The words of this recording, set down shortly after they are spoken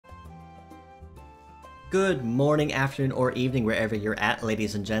Good morning, afternoon, or evening, wherever you're at,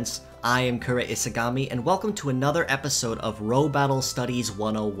 ladies and gents. I am Kure Isagami, and welcome to another episode of Robattle Studies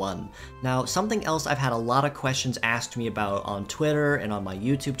 101. Now, something else I've had a lot of questions asked me about on Twitter, and on my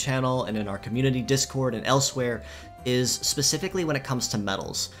YouTube channel, and in our community Discord, and elsewhere, is specifically when it comes to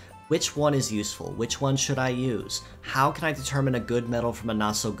medals. Which one is useful? Which one should I use? How can I determine a good medal from a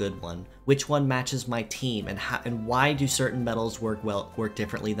not-so-good one? Which one matches my team, and why do certain medals work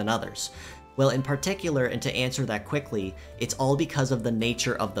differently than others? Well, in particular, and to answer that quickly, it's all because of the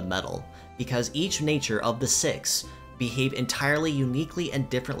nature of the medal. Because each nature of the six behave entirely uniquely and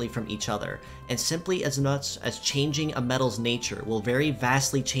differently from each other, and simply as much as changing a medal's nature will very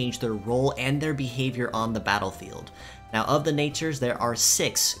vastly change their role and their behavior on the battlefield. Now, of the natures, there are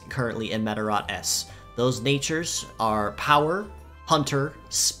 6 currently in Medarot S. Those natures are Power, Hunter,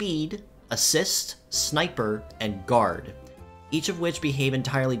 Speed, Assist, Sniper, and Guard, each of which behave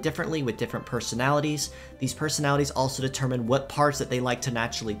entirely differently with different personalities. These personalities also determine what parts that they like to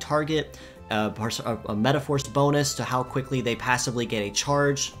naturally target, a Metaforce bonus to how quickly they passively get a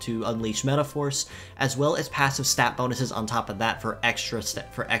charge to unleash Metaforce, as well as passive stat bonuses on top of that for extra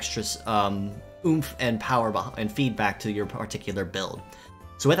oomph and power and feedback to your particular build.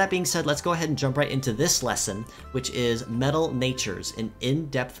 So with that being said, let's go ahead and jump right into this lesson, which is Medal Natures, an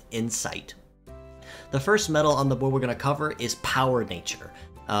in-depth insight. The first medal on the board we're going to cover is Power Nature.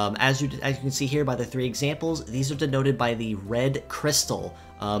 As you can see here by the 3 examples, these are denoted by the red crystal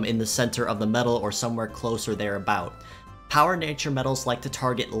in the center of the medal or somewhere close or thereabout. Power Nature medals like to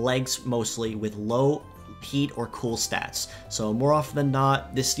target legs mostly with low heat or cool stats. So more often than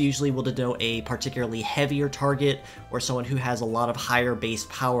not, this usually will denote a particularly heavier target or someone who has a lot of higher base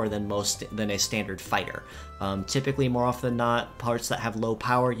power than a standard fighter. Typically, more often than not, parts that have low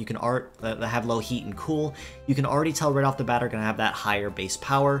power, that have low heat and cool, you can already tell right off the bat are going to have that higher base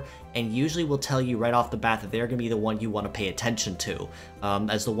power, and usually will tell you right off the bat that they're going to be the one you want to pay attention to,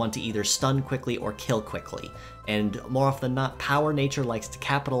 as the one to either stun quickly or kill quickly. And more often than not, Power Nature likes to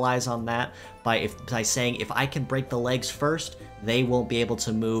capitalize on that by saying, if I can break the legs first, they won't be able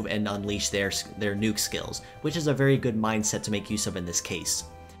to move and unleash their nuke skills, which is a very good mindset to make use of in this case.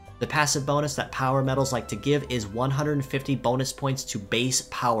 The passive bonus that power medals like to give is 150 bonus points to base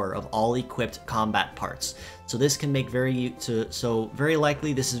power of all equipped combat parts. So this can make very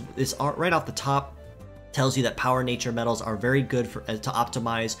likely this right off the top tells you that Power Nature medals are very good to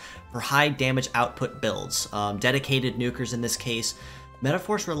optimize for high damage output builds. Dedicated nukers in this case.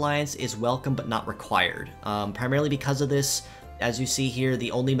 Metaforce reliance is welcome but not required. Primarily because of this, as you see here, the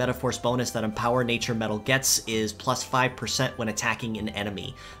only Metaforce bonus that a Power Nature medal gets is plus 5% when attacking an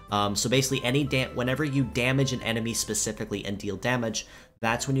enemy. So basically, whenever you damage an enemy specifically and deal damage,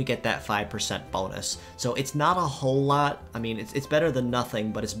 that's when you get that 5% bonus. So it's not a whole lot. I mean, it's better than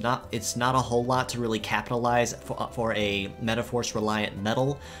nothing, but it's not a whole lot to really capitalize for a Metaforce reliant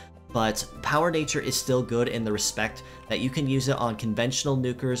medal. But Power Nature is still good in the respect that you can use it on conventional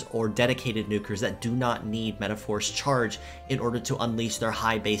nukers or dedicated nukers that do not need Metaforce charge in order to unleash their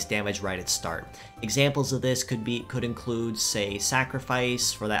high base damage right at start. Examples of this could include, say,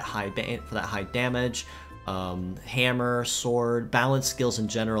 Sacrifice for that high damage, Hammer, Sword, balance skills in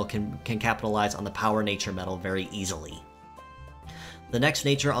general can capitalize on the Power Nature medal very easily. The next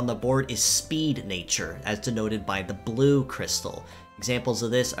nature on the board is Speed Nature, as denoted by the blue crystal. Examples of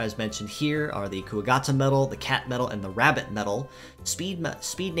this, as mentioned here, are the Kuwagata medal, the Cat medal, and the Rabbit medal. Speed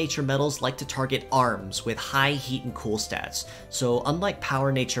Nature medals like to target arms with high heat and cool stats. So unlike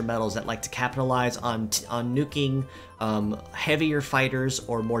Power Nature medals that like to capitalize on nuking heavier fighters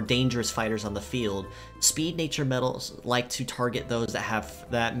or more dangerous fighters on the field, Speed Nature medals like to target those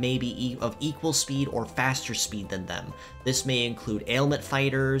that may be of equal speed or faster speed than them. This may include ailment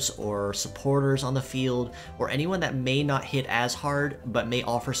fighters or supporters on the field, or anyone that may not hit as hard but may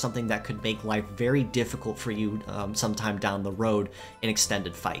offer something that could make life very difficult for you sometime down the road in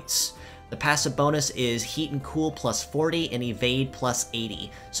extended fights. The passive bonus is Heat and Cool plus 40 and Evade plus 80.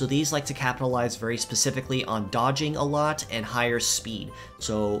 So these like to capitalize very specifically on dodging a lot and higher speed.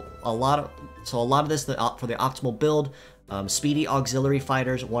 So a lot of this for the optimal build. Speedy auxiliary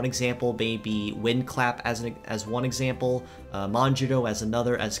fighters, one example may be Windclap as one example, Manjudo as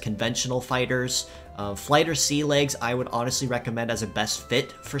another, as conventional fighters. Flight or Sea Legs I would honestly recommend as a best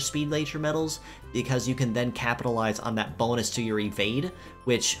fit for Speed Nature medals, because you can then capitalize on that bonus to your Evade,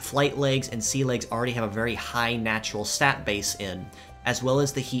 which Flight Legs and Sea Legs already have a very high natural stat base in, as well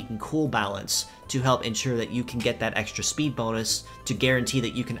as the heat and cool balance to help ensure that you can get that extra speed bonus to guarantee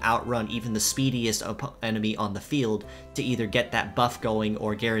that you can outrun even the speediest enemy on the field to either get that buff going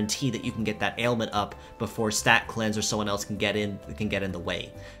or guarantee that you can get that ailment up before Stat Cleanse or someone else can get in the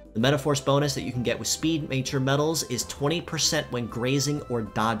way. The Metaforce bonus that you can get with speed nature metals is 20% when grazing or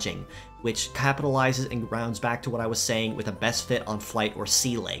dodging, which capitalizes and rounds back to what I was saying with a best fit on flight or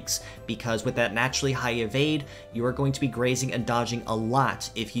sea legs, because with that naturally high evade, you are going to be grazing and dodging a lot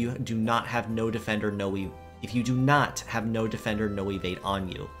if you do not have no defender, no evade on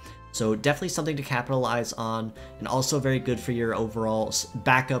you. So definitely something to capitalize on, and also very good for your overall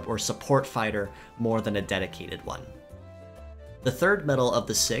backup or support fighter more than a dedicated one. The third medal of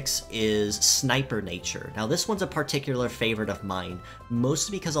the 6 is Sniper Nature. Now this one's a particular favorite of mine,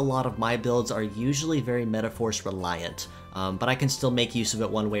 mostly because a lot of my builds are usually very Metaforce reliant, but I can still make use of it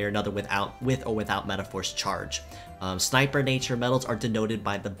one way or another with or without Metaforce charge. Sniper Nature medals are denoted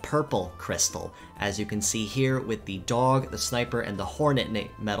by the purple crystal, as you can see here with the Dog, the Sniper, and the Hornet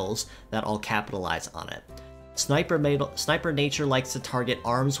medals that all capitalize on it. Sniper Nature likes to target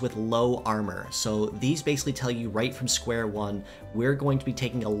arms with low armor, so these basically tell you right from square one, we're going to be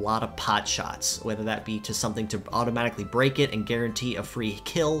taking a lot of pot shots, whether that be to something to automatically break it and guarantee a free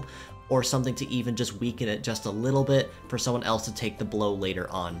kill, or something to even just weaken it just a little bit for someone else to take the blow later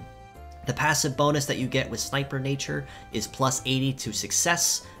on. The passive bonus that you get with Sniper Nature is plus 80 to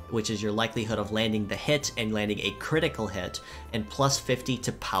success, which is your likelihood of landing the hit and landing a critical hit, and plus 50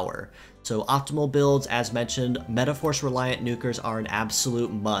 to power. So optimal builds, as mentioned, Metaforce reliant nukers are an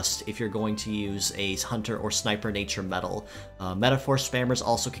absolute must if you're going to use a Hunter or Sniper Nature medal. Metaforce spammers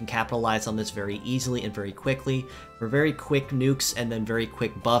also can capitalize on this very easily and very quickly for very quick nukes and then very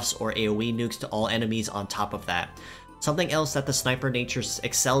quick buffs or AoE nukes to all enemies on top of that. Something else that the Sniper Nature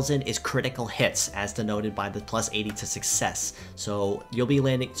excels in is critical hits, as denoted by the plus 80 to success. So you'll be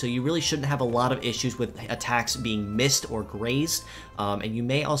landing, so you really shouldn't have a lot of issues with attacks being missed or grazed, and you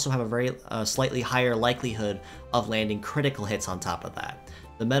may also have a very slightly higher likelihood of landing critical hits on top of that.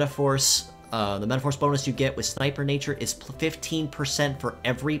 The Metaforce bonus you get with Sniper Nature is 15% for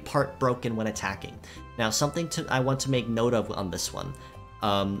every part broken when attacking. Now, something I want to make note of on this one.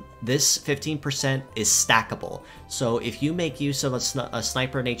 This 15% is stackable, so if you make use of a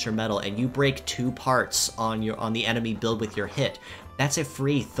Sniper Nature medal and you break 2 parts on the enemy build with your hit, that's a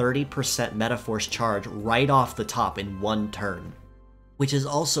free 30% Metaforce charge right off the top in 1 turn. Which is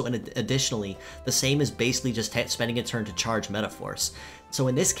also, additionally, the same as basically just spending a turn to charge Metaforce. So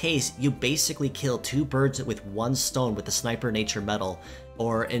in this case, you basically kill 2 birds with 1 stone with the Sniper Nature medal,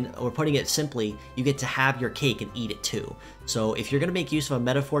 or putting it simply, you get to have your cake and eat it too. So if you're going to make use of a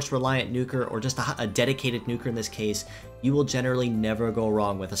Metaforce reliant nuker, or just a dedicated nuker in this case, you will generally never go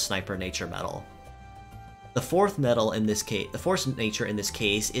wrong with a Sniper Nature medal. The fourth medal in this case, the Force Nature in this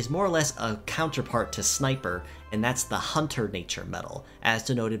case, is more or less a counterpart to Sniper, and that's the Hunter Nature medal, as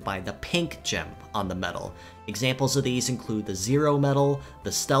denoted by the pink gem on the medal. Examples of these include the Zero medal,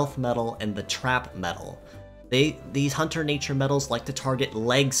 the Stealth medal, and the Trap medal. These Hunter Nature medals like to target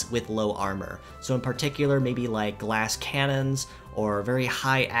legs with low armor, so in particular maybe like glass cannons or very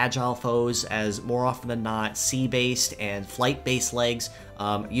high agile foes, as more often than not sea-based and flight-based legs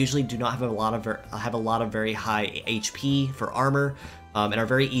usually do not have a lot of very high HP for armor, and are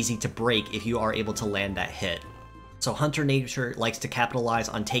very easy to break if you are able to land that hit. So Hunter Nature likes to capitalize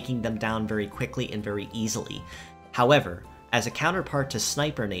on taking them down very quickly and very easily. However, as a counterpart to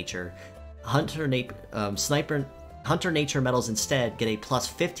Sniper Nature, Hunter Nature medals instead get a plus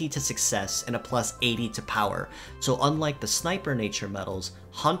 50 to success and a plus 80 to power. So unlike the Sniper Nature medals,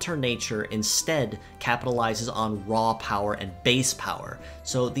 Hunter Nature instead capitalizes on raw power and base power.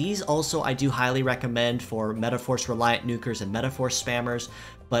 So these also I do highly recommend for Metaforce reliant nukers and Metaforce spammers,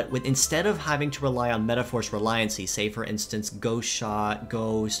 but instead of having to rely on Metaforce reliancy, say for instance Ghost Shot,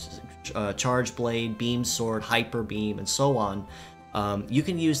 Ghost, Charge Blade, Beam Sword, Hyper Beam, and so on, you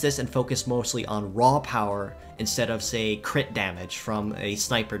can use this and focus mostly on raw power instead of, say, crit damage from a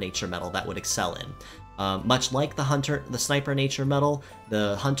Sniper Nature medal that would excel in. Much like the Sniper Nature medal,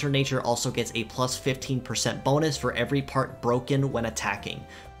 the Hunter Nature also gets a plus 15% bonus for every part broken when attacking.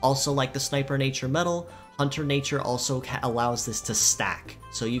 Also like the Sniper Nature medal, Hunter Nature also allows this to stack,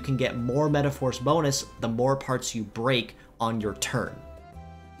 so you can get more Metaforce bonus the more parts you break on your turn.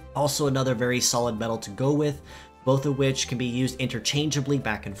 Also another very solid medal to go with, both of which can be used interchangeably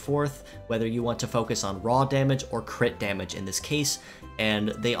back and forth, whether you want to focus on raw damage or crit damage in this case, and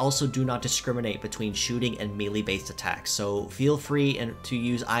they also do not discriminate between shooting and melee-based attacks, so feel free to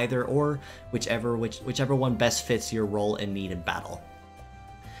use either or whichever one best fits your role and need in battle.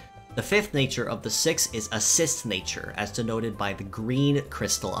 The fifth nature of the 6 is Assist Nature, as denoted by the green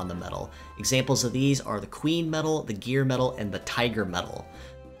crystal on the medal. Examples of these are the Queen medal, the Gear medal, and the Tiger medal.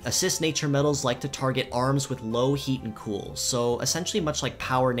 Assist Nature medals like to target arms with low heat and cool, so essentially much like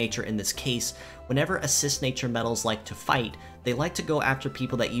Power Nature in this case, whenever Assist Nature medals like to fight, they like to go after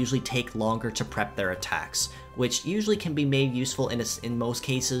people that usually take longer to prep their attacks, which usually can be made useful in most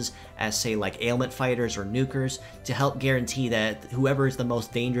cases as, say, like ailment fighters or nukers, to help guarantee that whoever is the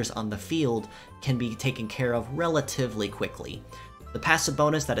most dangerous on the field can be taken care of relatively quickly. The passive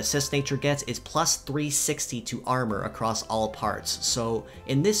bonus that Assist Nature gets is plus 360 to armor across all parts. So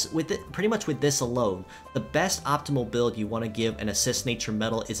pretty much with this alone, the best optimal build you want to give an Assist Nature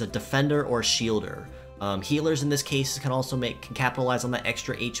medal is a Defender or Shielder. Healers in this case can capitalize on that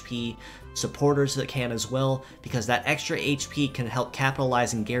extra HP. Supporters that can as well, because that extra HP can help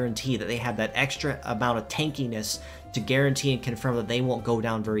capitalize and guarantee that they have that extra amount of tankiness to guarantee and confirm that they won't go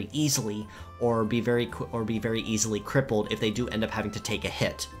down very easily or be very easily crippled if they do end up having to take a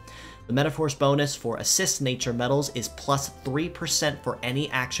hit. The Metaforce bonus for Assist Nature medals is plus 3% for any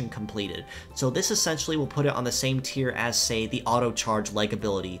action completed. So this essentially will put it on the same tier as, say, the Auto Charge leg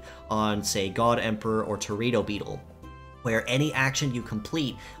ability on, say, God Emperor or Teredo Beetle, where any action you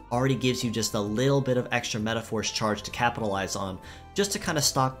complete already gives you just a little bit of extra Metaforce charge to capitalize on, just to kind of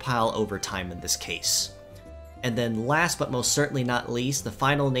stockpile over time in this case. And then last but most certainly not least, the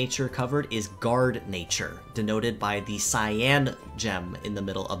final nature covered is Guard Nature, denoted by the Cyan gem in the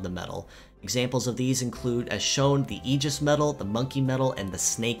middle of the medal. Examples of these include, as shown, the Aegis medal, the Monkey medal, and the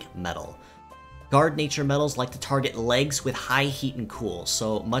Snake medal. Guard Nature medals like to target legs with high heat and cool,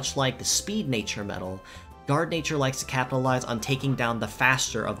 so much like the Speed Nature medal, Guard Nature likes to capitalize on taking down the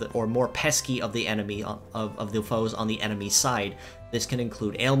faster or more pesky of the enemy of the foes on the enemy side. This can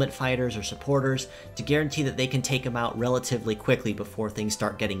include ailment fighters or supporters to guarantee that they can take them out relatively quickly before things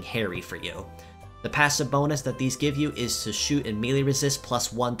start getting hairy for you. The passive bonus that these give you is to shoot and melee resist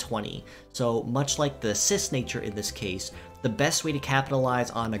plus 120. So much like the Assist Nature in this case, the best way to capitalize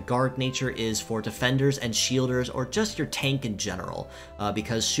on a Guard Nature is for defenders and shielders, or just your tank in general,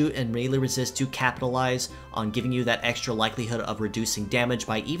 because shoot and melee resist do capitalize on giving you that extra likelihood of reducing damage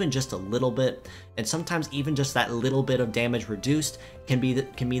by even just a little bit, and sometimes even just that little bit of damage reduced can be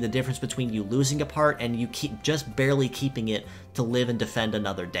the difference between you losing a part and you just barely keeping it to live and defend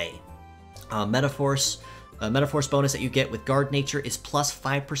another day. Metaforce bonus that you get with Guard Nature is plus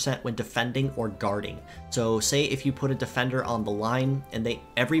 5% when defending or guarding. So say if you put a defender on the line and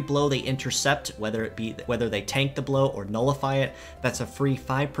every blow they intercept, whether they tank the blow or nullify it, that's a free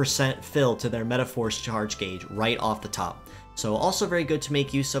 5% fill to their Metaforce charge gauge right off the top. So also very good to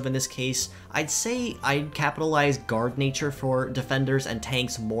make use of in this case. I'd say I'd capitalize Guard Nature for defenders and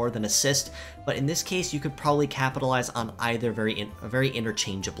tanks more than Assist, but in this case you could probably capitalize on either very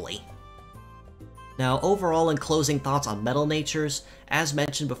interchangeably. Now, overall and closing thoughts on medal natures, as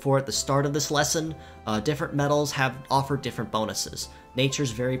mentioned before at the start of this lesson, different medals offer different bonuses. Natures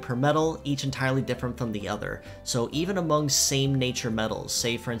vary per medal, each entirely different from the other. So even among same nature medals,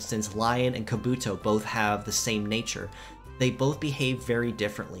 say for instance Lion and Kabuto both have the same nature, they both behave very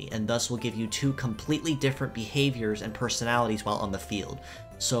differently, and thus will give you two completely different behaviors and personalities while on the field.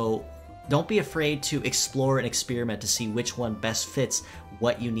 So don't be afraid to explore and experiment to see which one best fits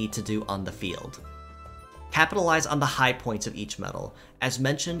what you need to do on the field. Capitalize on the high points of each medal. As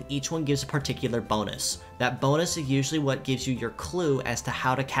mentioned, each one gives a particular bonus. That bonus is usually what gives you your clue as to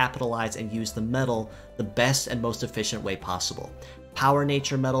how to capitalize and use the medal the best and most efficient way possible. Power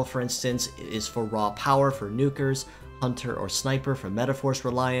Nature medal, for instance, is for raw power for nukers, Hunter or Sniper for Metaforce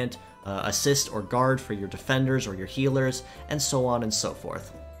Reliant, Assist or Guard for your defenders or your healers, and so on and so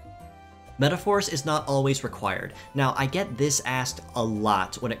forth. Metaforce is not always required. Now, I get this asked a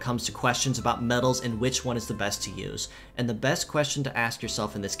lot when it comes to questions about medals and which one is the best to use. And the best question to ask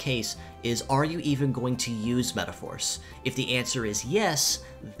yourself in this case is, are you even going to use Metaforce? If the answer is yes,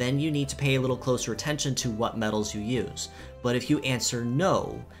 then you need to pay a little closer attention to what medals you use. But if you answer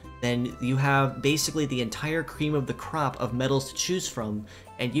no, then you have basically the entire cream of the crop of medals to choose from,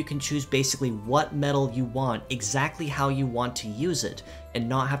 and you can choose basically what medal you want, exactly how you want to use it, and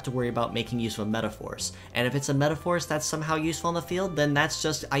not have to worry about making use of a Metaforce. And if it's a Metaforce that's somehow useful in the field, then that's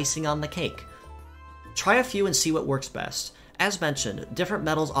just icing on the cake. Try a few and see what works best. As mentioned, different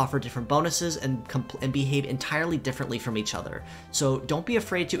medals offer different bonuses and behave entirely differently from each other, so don't be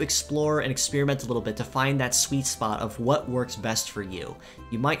afraid to explore and experiment a little bit to find that sweet spot of what works best for you.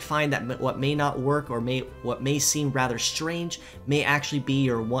 You might find that what may not work or what may seem rather strange may actually be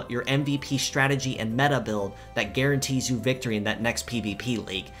your MVP strategy and meta build that guarantees you victory in that next PvP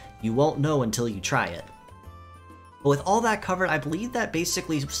league. You won't know until you try it. But with all that covered, I believe that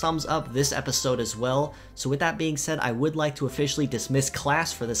basically sums up this episode as well. So with that being said, I would like to officially dismiss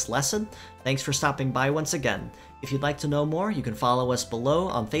class for this lesson. Thanks for stopping by once again. If you'd like to know more, you can follow us below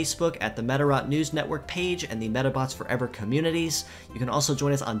on Facebook at the Medarot News Network page and the Metabots Forever communities. You can also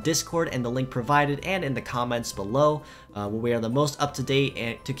join us on Discord and the link provided and in the comments below, where we are the most up-to-date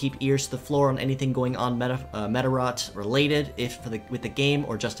and to keep ears to the floor on anything going on Medarot related, with the game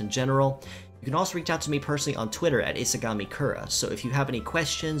or just in general. You can also reach out to me personally on Twitter at IsaGamiKura, so if you have any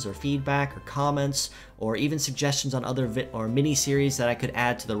questions or feedback or comments, or even suggestions on other mini-series that I could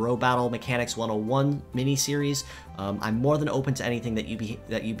add to the Robattle Mechanics 101 mini-series, I'm more than open to anything that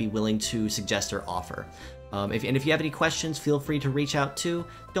you'd be willing to suggest or offer. If you have any questions, feel free to reach out too.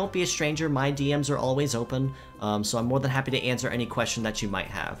 Don't be a stranger, my DMs are always open, so I'm more than happy to answer any question that you might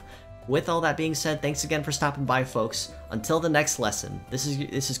have. With all that being said, thanks again for stopping by, folks. Until the next lesson, this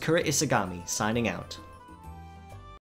is Kura Isagami, signing out.